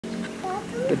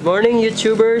Good morning,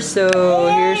 YouTubers. So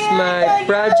here's my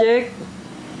project,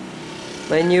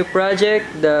 my new project,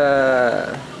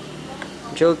 the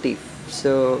Joule.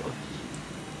 So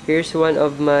here's one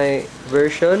of my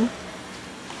version,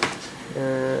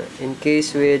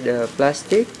 encased with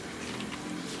plastic.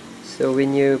 So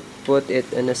when you put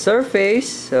it on a surface,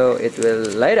 so it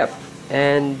will light up.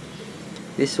 And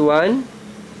this one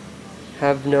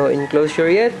have no enclosure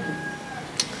yet.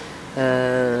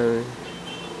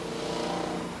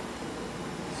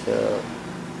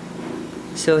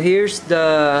 So here's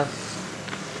the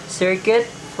circuit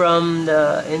from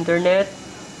the internet.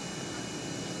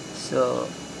 So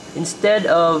instead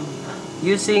of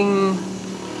using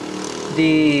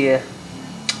the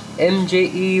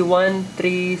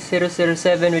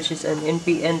MJE13007, which is an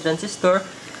NPN transistor,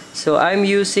 so I'm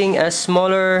using a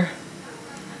smaller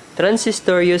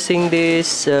transistor using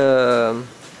this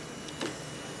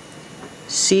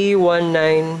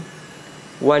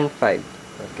C1915.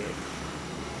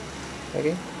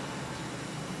 Okay,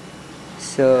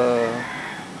 so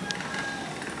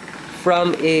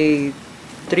from a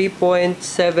 3.7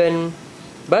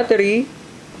 battery,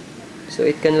 so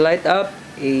it can light up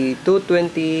a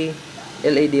 220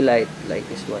 LED light like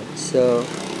this one. So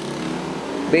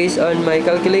based on my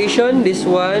calculation, this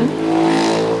one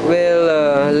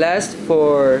will last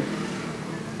for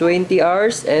 20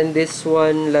 hours and this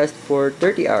one lasts for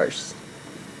 30 hours.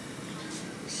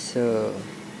 So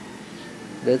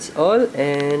that's all,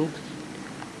 and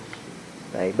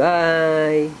bye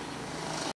bye.